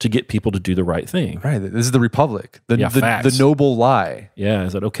lie to get people to do the right thing? Right. This is the Republic, the noble lie. Yeah.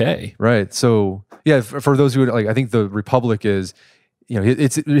 Is that okay? Right. So yeah, for those who I think the Republic is,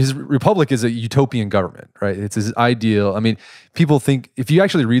 his Republic is a utopian government, right? It's his ideal. I mean, people think, if you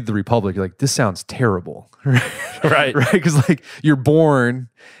actually read the Republic, you're like, this sounds terrible, right? Right? Because you're born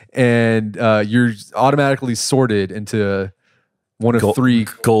and you're automatically sorted into one of three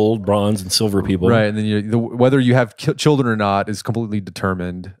gold, bronze, and silver people, right? And then whether you have children or not is completely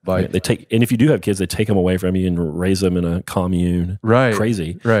determined by and if you do have kids, they take them away from you and raise them in a commune, right?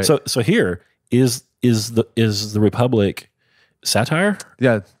 Crazy, right? So here is the Republic satire?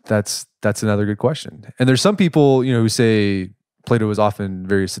 Yeah, that's another good question. And there's some people who say Plato was often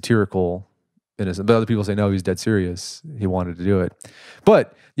very satirical, innocent, but other people say no, he's dead serious. He wanted to do it,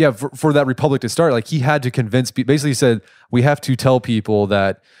 but. Yeah, for that Republic to start, he had to convince people. Basically, he said, we have to tell people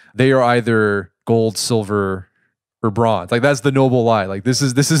that they are either gold, silver, or bronze. That's the noble lie. This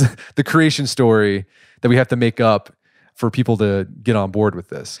is the creation story that we have to make up for people to get on board with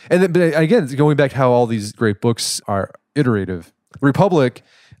this. And then, but again, going back to how all these great books are iterative. Republic,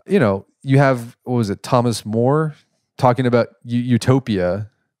 you have, what was it, Thomas More talking about utopia.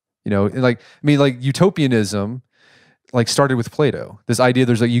 Utopianism. Started with Plato. This idea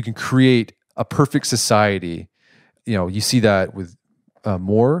there's you can create a perfect society. You see that with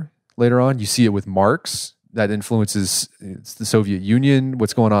More later on. You see it with Marx. That influences the Soviet Union,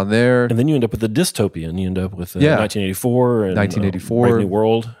 what's going on there. And then you end up with the dystopian. You end up with 1984 and 1984. Brave New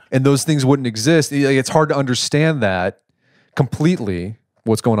World. And those things wouldn't exist. It's hard to understand that completely,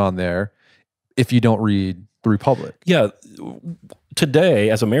 what's going on there, if you don't read the Republic. Yeah. today,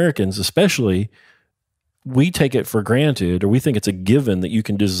 as Americans especially, we take it for granted, or we think it's a given that you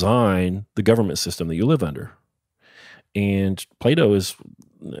can design the government system that you live under. And Plato is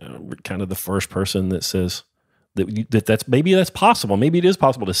kind of the first person that says that's possible. Maybe it is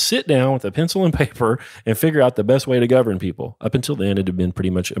possible to sit down with a pencil and paper and figure out the best way to govern people. Up until then, it had been pretty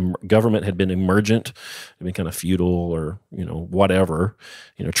much government had been emergent, it had been kind of feudal or whatever,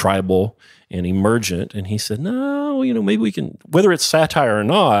 tribal and emergent. And he said, no, maybe we can. Whether it's satire or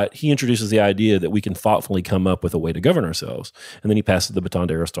not, he introduces the idea that we can thoughtfully come up with a way to govern ourselves. And then he passes the baton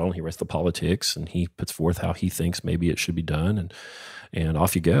to Aristotle. And he writes the Politics, and he puts forth how he thinks maybe it should be done, and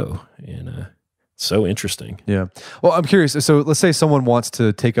off you go. And so interesting. Yeah. Well, I'm curious. So let's say someone wants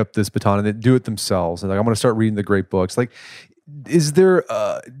to take up this baton and they do it themselves. And like, I'm going to start reading the great books. Like, is there,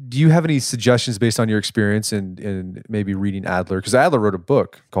 do you have any suggestions based on your experience in maybe reading Adler? Because Adler wrote a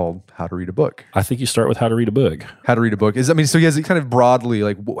book called How to Read a Book. I think you start with How to Read a Book. How to Read a Book. So he has it kind of broadly,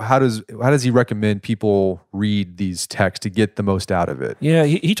 like, how does he recommend people read these texts to get the most out of it? Yeah,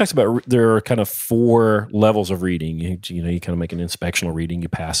 he talks about there are kind of 4 levels of reading. You kind of make an inspectional reading. You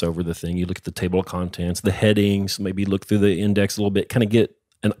pass over the thing. You look at the table of contents, the headings, maybe look through the index a little bit, kind of get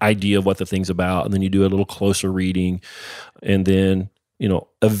an idea of what the thing's about, and then you do a little closer reading. And then,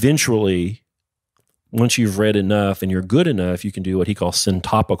 eventually, once you've read enough and you're good enough, you can do what he calls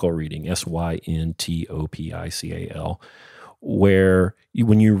syntopical reading, SYNTOPICAL, where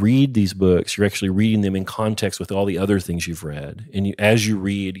when you read these books, you're actually reading them in context with all the other things you've read. And as you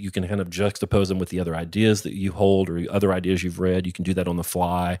read, you can kind of juxtapose them with the other ideas that you hold or other ideas you've read. You can do that on the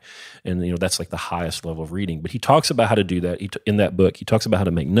fly. And, that's like the highest level of reading. But he talks about how to do that. In that book, he talks about how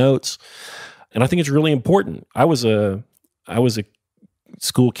to make notes. And I think it's really important. I was a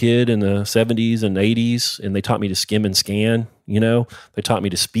school kid in the 70s and 80s, and they taught me to skim and scan, They taught me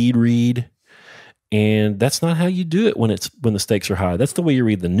to speed read. And that's not how you do it when the stakes are high. That's the way you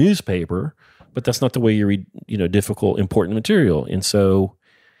read the newspaper, but that's not the way you read, difficult, important material. And so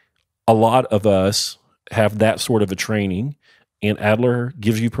a lot of us have that sort of a training, and Adler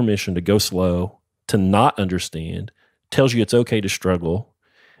gives you permission to go slow, to not understand, tells you it's okay to struggle.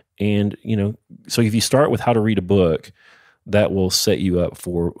 And, so if you start with How to Read a Book, that will set you up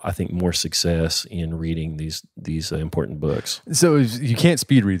for, I think, more success in reading these important books. So you can't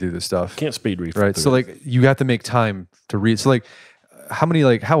speed read through this stuff. Can't speed read, right? So like you have to make time to read. So like, how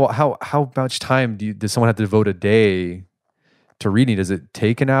much time does someone have to devote a day to reading? Does it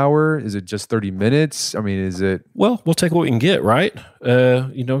take an hour? Is it just 30 minutes? I mean, is it? Well, we'll take what we can get, right?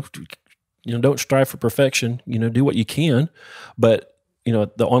 Don't strive for perfection. Do what you can. But the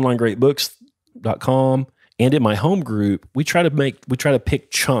onlinegreatbooks.com. And in my home group, we try to pick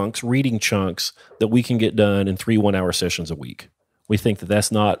chunks, reading chunks that we can get done in 3 1-hour sessions a week. We think that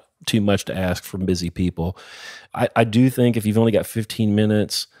that's not too much to ask from busy people. I do think if you've only got 15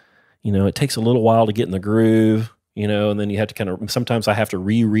 minutes, it takes a little while to get in the groove, and then you have to sometimes I have to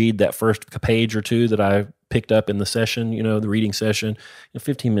reread that first page or 2 that I picked up in the session, the reading session.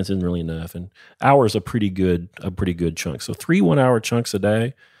 15 minutes isn't really enough, and hours a pretty good chunk. So 3 1-hour chunks a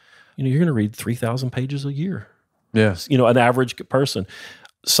day. You're going to read 3,000 pages a year. Yes. An average person.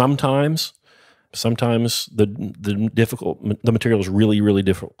 Sometimes the material is really, really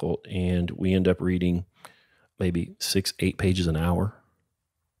difficult, and we end up reading maybe 6-8 pages an hour.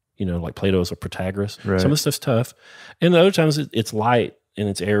 Like Plato's or Protagoras. Right. Some of the stuff's tough. And other times it's light and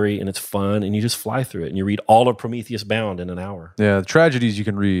it's airy and it's fun, and you just fly through it, and you read all of Prometheus Bound in an hour. Yeah, the tragedies you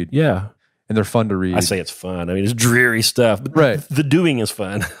can read. Yeah. And they're fun to read. I say it's fun. I mean, it's dreary stuff, but right. The doing is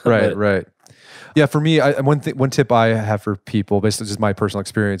fun. Right, right. Yeah, for me, one tip I have for people, based on just my personal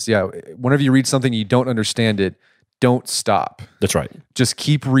experience, whenever you read something you don't understand it, don't stop. That's right. Just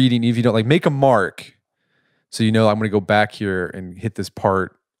keep reading. If you don't, make a mark so I'm going to go back here and hit this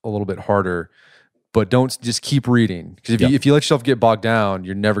part a little bit harder, but don't just keep reading. Because if you let yourself get bogged down,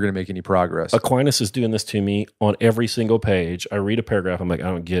 you're never going to make any progress. Aquinas is doing this to me on every single page. I read a paragraph, I'm like, I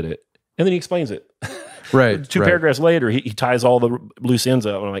don't get it. And then he explains it. Right. 2 paragraphs later, he ties all the loose ends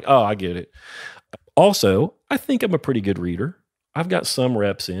up, and I'm like, oh, I get it. Also, I think I'm a pretty good reader. I've got some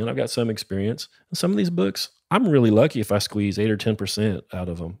reps in. I've got some experience. And some of these books, I'm really lucky if I squeeze 8 or 10% out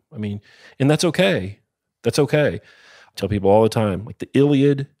of them. I mean, and that's okay. That's okay. I tell people all the time, like the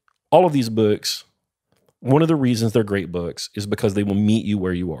Iliad, all of these books, one of the reasons they're great books is because they will meet you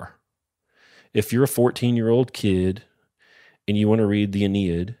where you are. If you're a 14-year-old kid and you want to read the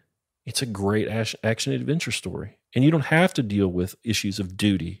Aeneid, it's a great action adventure story. And you don't have to deal with issues of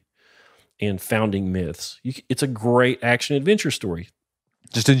duty and founding myths. It's a great action adventure story.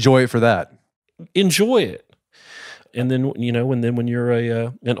 Just enjoy it for that. Enjoy it. And then, when you're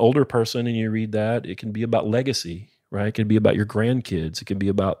an older person and you read that, it can be about legacy. right? It could be about your grandkids. It could be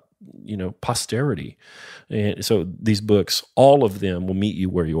about, posterity. And so these books, all of them will meet you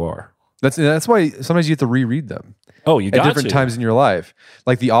where you are. That's why sometimes you have to reread them. Oh, you got at different times in your life.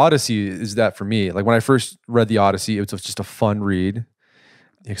 Like the Odyssey is that for me. Like when I first read the Odyssey, it was just a fun read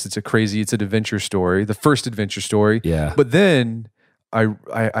because it's an adventure story, the first adventure story. Yeah. But then I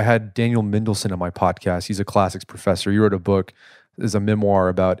had Daniel Mendelsohn on my podcast. He's a classics professor. He wrote a book, is a memoir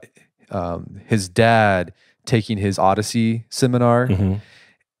about his dad taking his Odyssey seminar,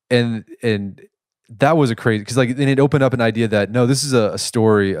 and that was a crazy because then it opened up an idea that no, this is a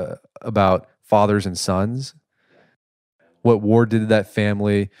story about fathers and sons. What war did to that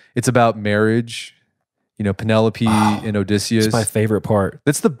family? It's about marriage. Penelope and Odysseus. It's my favorite part.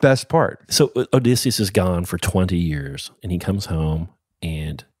 That's the best part. So Odysseus is gone for 20 years, and he comes home,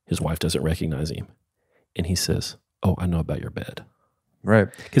 and his wife doesn't recognize him, and he says, "Oh, I know about your bed." Right.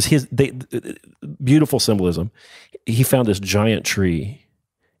 Because beautiful symbolism. He found this giant tree.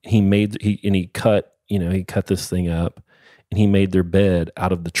 He cut this thing up, and he made their bed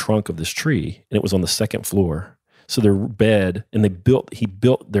out of the trunk of this tree, and it was on the second floor. So their bed, and he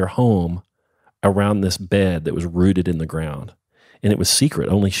built their home around this bed that was rooted in the ground, and it was secret.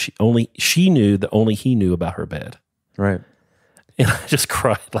 Only she knew that only he knew about her bed. Right. And I just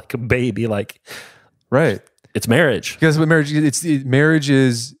cried like a baby. Right. It's marriage. Because marriage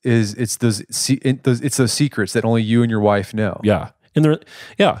is those secrets that only you and your wife know. Yeah.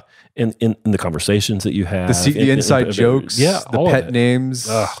 And in the conversations that you have, the inside jokes, the pet names.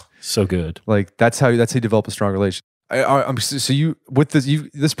 So good. Like that's how you develop a strong relationship.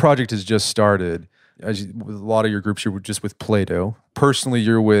 This project has just started. With a lot of your groups, you're just with Plato. Personally,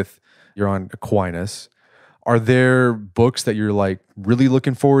 you're on Aquinas. Are there books that you're like really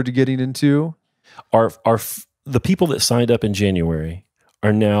looking forward to getting into? The people that signed up in January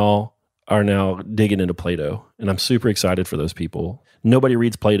are now digging into Plato, and I'm super excited for those people. Nobody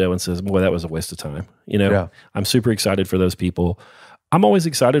reads Plato and says, "Boy, that was a waste of time." Yeah. I'm super excited for those people. I'm always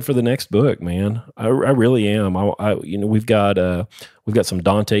excited for the next book, man. I really am. We've got some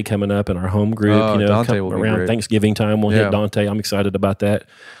Dante coming up in our home group. Dante will be around great. Thanksgiving time. We'll hit Dante. I'm excited about that.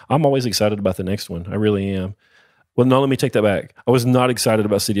 I'm always excited about the next one. I really am. Well, no, let me take that back. I was not excited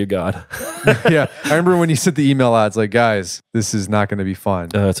about City of God. Yeah, I remember when you sent the email out. It's like, guys, this is not going to be fun.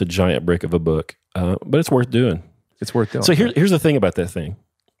 It's a giant brick of a book, but it's worth doing. It's worth doing. So here's the thing about that thing.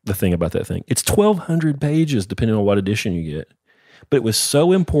 It's 1,200 pages, depending on what edition you get. But it was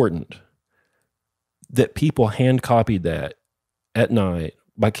so important that people hand copied that at night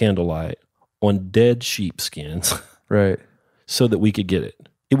by candlelight on dead sheepskins, right? So that we could get it.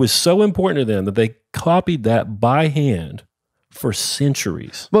 It was so important to them that they copied that by hand for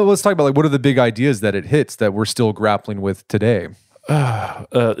centuries. Well, let's talk about what are the big ideas that it hits that we're still grappling with today.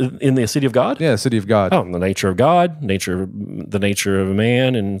 In the City of God? Yeah, City of God. Oh, the nature of God, the nature of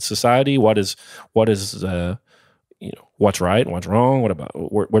man and society. What is what's right and what's wrong? What about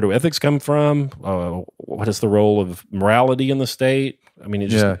where do ethics come from? What is the role of morality in the state? I mean,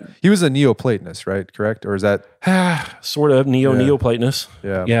 he was a Neoplatonist, right? Correct, or is that sort of Neoplatonist?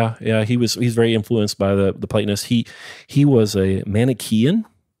 Yeah. He's very influenced by the Platonists. He was a Manichaean.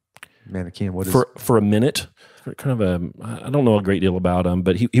 Manichaean. What is for a minute? Kind of I don't know a great deal about him,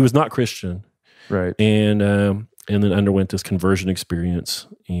 but he was not Christian, right? And then underwent this conversion experience,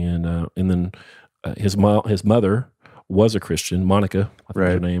 and then his mother was a Christian, Monica, I think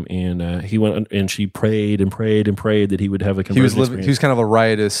was her name, and he went and she prayed and prayed and prayed that he would have a conversion experience. He was kind of a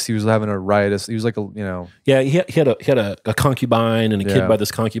riotous. He was having a riotous. He was like Yeah, he had a concubine and a kid by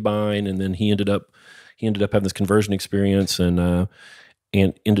this concubine, and then he ended up having this conversion experience and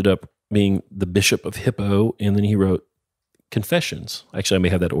ended up being the Bishop of Hippo, and then he wrote Confessions. Actually, I may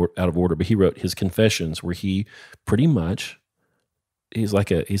have that out of order, but he wrote his Confessions, where he pretty much he's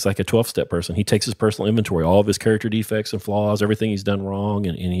like a 12-step person. He takes his personal inventory, all of his character defects and flaws, everything he's done wrong,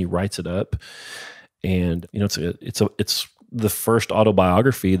 and he writes it up. And it's the first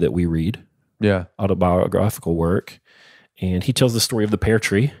autobiography that we read. Yeah, autobiographical work, and he tells the story of the pear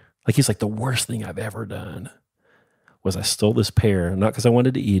tree. Like he's like, the worst thing I've ever done was I stole this pear, not because I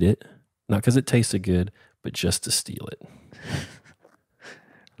wanted to eat it, not because it tasted good, but just to steal it.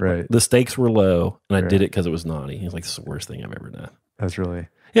 Right. The stakes were low, and I did it because it was naughty. He's like, this is the worst thing I've ever done. That's really...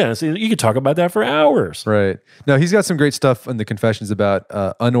 Yeah, so you could talk about that for hours. Right. No, he's got some great stuff in the Confessions about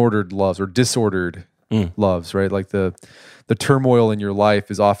unordered loves or disordered loves, right? Like the turmoil in your life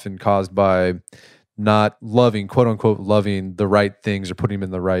is often caused by not loving, quote unquote, loving the right things or putting them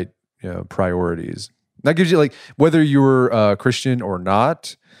in the right priorities. That gives you, like, whether you're Christian or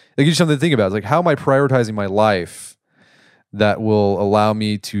not, it gives you something to think about. It's like, how am I prioritizing my life that will allow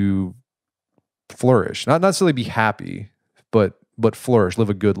me to flourish, not necessarily be happy, but flourish, live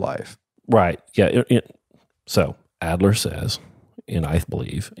a good life. Right. Yeah. So Adler says, and I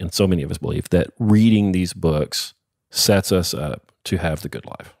believe, and so many of us believe, that reading these books sets us up to have the good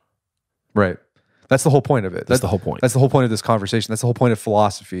life. Right. That's the whole point of it. That's the whole point. That's the whole point of this conversation. That's the whole point of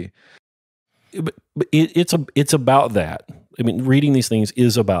philosophy. But it's about that. I mean, reading these things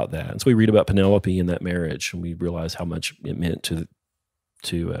is about that. And so we read about Penelope and that marriage, and we realize how much it meant to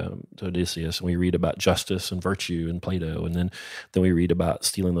Odysseus, and we read about justice and virtue and Plato, and then we read about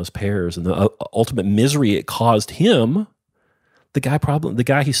stealing those pears and the ultimate misery it caused him. The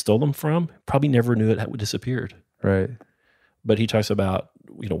guy he stole them from probably never knew it had disappeared. Right. But he talks about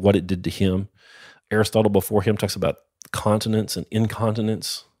what it did to him. Aristotle before him talks about continence and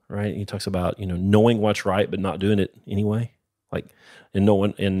incontinence. Right. He talks about knowing what's right but not doing it anyway. And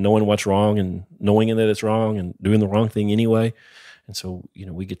knowing what's wrong and knowing that it's wrong and doing the wrong thing anyway. And so,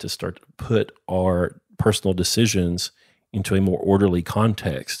 we get to start to put our personal decisions into a more orderly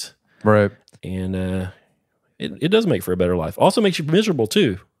context. Right. And it does make for a better life. Also makes you miserable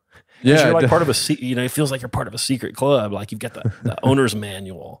too. Yeah. You're like part of it feels like you're part of a secret club. Like you've got the owner's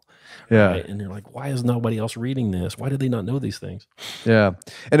manual. Yeah. Right? And you're like, why is nobody else reading this? Why do they not know these things? Yeah.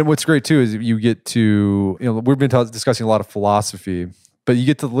 And what's great too is you get to, we've been discussing a lot of philosophy, but you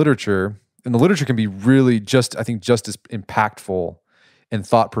get to literature, and the literature can be really just as impactful and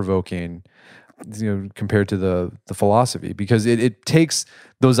thought-provoking, compared to the philosophy, because it takes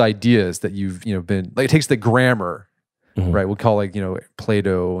those ideas that you've, been, like, it takes the grammar, right? We'll call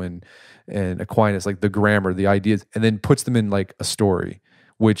Plato and Aquinas, like the grammar, the ideas, and then puts them in like a story,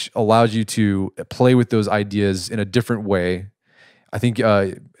 which allows you to play with those ideas in a different way. I think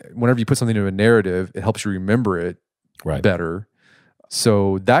whenever you put something into a narrative, it helps you remember it better.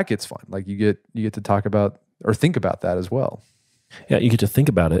 So that gets fun. Like you get to talk about or think about that as well. Yeah, you get to think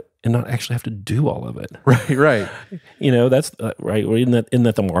about it and not actually have to do all of it. Right. That's right. Isn't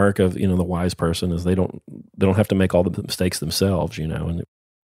that the mark of the wise person is they don't have to make all the mistakes themselves. And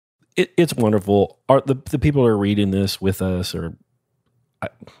it's wonderful. The people who are reading this with us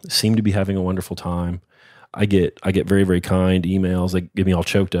seem to be having a wonderful time. I get very, very kind emails that get me all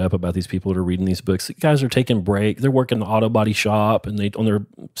choked up about these people that are reading these books. The guys are taking break. They're working the auto body shop, and on their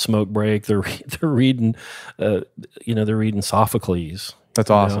smoke break, they're reading, they're reading Sophocles. That's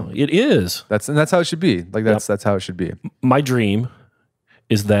awesome. It is. That's how it should be. Like that's how it should be. My dream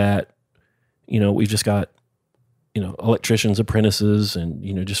is that, we've just got, electricians, apprentices,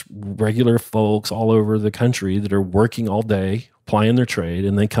 and, just regular folks all over the country that are working all day, plying their trade,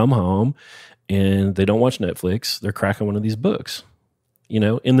 and they come home and they don't watch Netflix. They're cracking one of these books,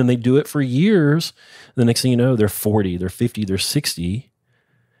 and then they do it for years. The next thing you know, they're 40, they're 50, they're 60,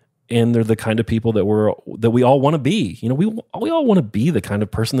 and they're the kind of people that we all want to be. We all want to be the kind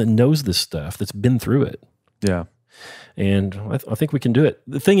of person that knows this stuff, that's been through it. Yeah. And I think we can do it.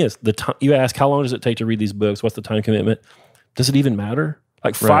 The thing is, you ask, how long does it take to read these books? What's the time commitment? Does it even matter?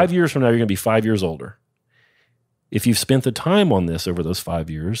 Like 5 years from now, you're going to be 5 years older. If you've spent the time on this over those 5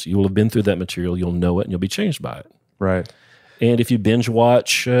 years, you will have been through that material, you'll know it, and you'll be changed by it. Right. And if you binge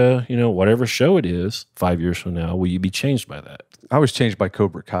watch, whatever show it is, 5 years from now, will you be changed by that? I was changed by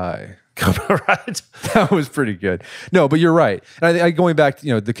Cobra Kai. Right. That was pretty good. No, but you're right. And I going back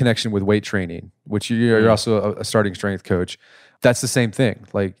to, the connection with weight training, which you're also a starting strength coach. That's the same thing.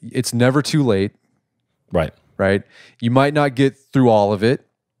 Like, it's never too late. Right. Right. You might not get through all of it.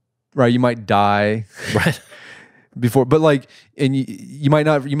 Right. You might die. Right. Before, but you might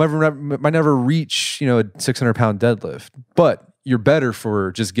never reach, a 600-pound deadlift, but you're better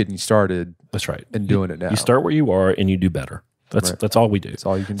for just getting started. That's right. And doing it now. You start where you are and you do better. That's all we do. That's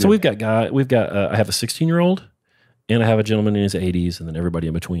all you can do. So I have a 16-year-old and I have a gentleman in his 80s and then everybody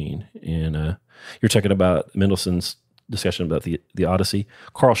in between. And you're talking about Mendelssohn's discussion about the Odyssey.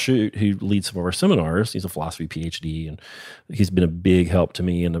 Carl Schut, who leads some of our seminars, he's a philosophy PhD, and he's been a big help to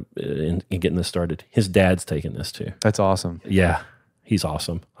me in getting this started. His dad's taken this too. That's awesome. Yeah, he's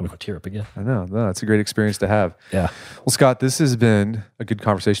awesome. I'm going to tear up again. I know. No, it's a great experience to have. Yeah. Well, Scott, this has been a good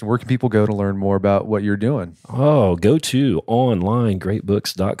conversation. Where can people go to learn more about what you're doing? Oh, go to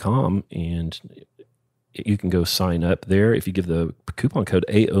onlinegreatbooks.com and you can go sign up there. If you give the coupon code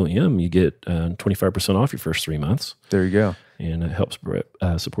AOM, you get 25% off your first 3 months. There you go. And it helps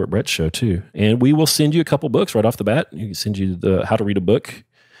support Brett's show too. And we will send you a couple books right off the bat. You can send you the How to Read a Book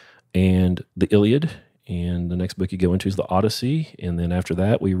and the Iliad. And the next book you go into is the Odyssey. And then after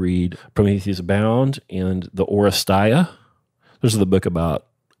that, we read Prometheus Bound and the Oresteia. This is the book about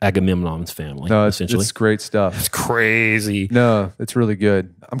Agamemnon's family. No, essentially. It's great stuff. It's crazy. No, it's really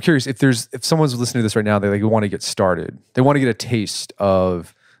good. I'm curious if someone's listening to this right now, they want to get started. They want to get a taste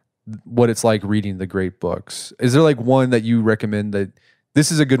of what it's like reading the great books. Is there like one that you recommend that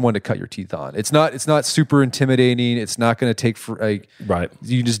this is a good one to cut your teeth on? It's not super intimidating. It's not going to take for like, right.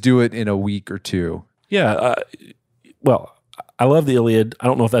 You can just do it in a week or two. Yeah. Well, I love the Iliad. I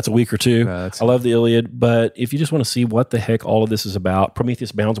don't know if that's a week or two. I love the Iliad, but if you just want to see what the heck all of this is about,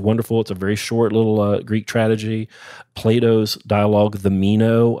 Prometheus Bound's wonderful. It's a very short little Greek tragedy. Plato's dialogue, The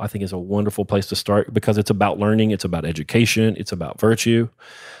Meno, I think is a wonderful place to start because it's about learning, it's about education, it's about virtue.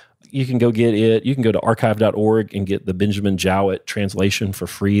 You can go get it. You can go to archive.org and get the Benjamin Jowett translation for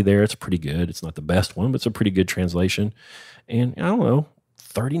free there. It's pretty good. It's not the best one, but it's a pretty good translation. And I don't know,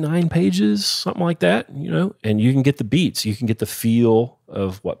 39 pages, something like that, and you can get the beats. You can get the feel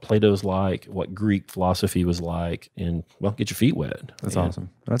of what Plato's like, what Greek philosophy was like, and, well, get your feet wet. That's awesome.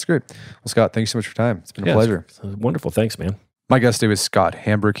 That's great. Well, Scott, thanks so much for your time. It's been a pleasure. It's wonderful. Thanks, man. My guest today was Scott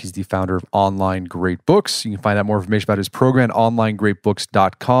Hambrick. He's the founder of Online Great Books. You can find out more information about his program at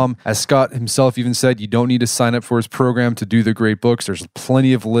onlinegreatbooks.com. As Scott himself even said, you don't need to sign up for his program to do the great books. There's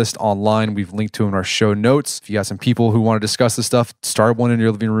plenty of lists online. We've linked to them in our show notes. If you got some people who want to discuss this stuff, start one in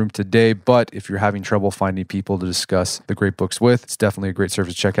your living room today. But if you're having trouble finding people to discuss the great books with, it's definitely a great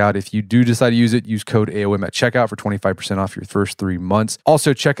service to check out. If you do decide to use it, use code AOM at checkout for 25% off your first 3 months.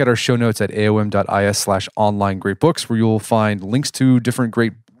 Also, check out our show notes at aom.is/onlinegreatbooks, where you'll find links to different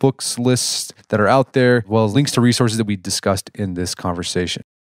great books lists that are out there, as well as links to resources that we discussed in this conversation.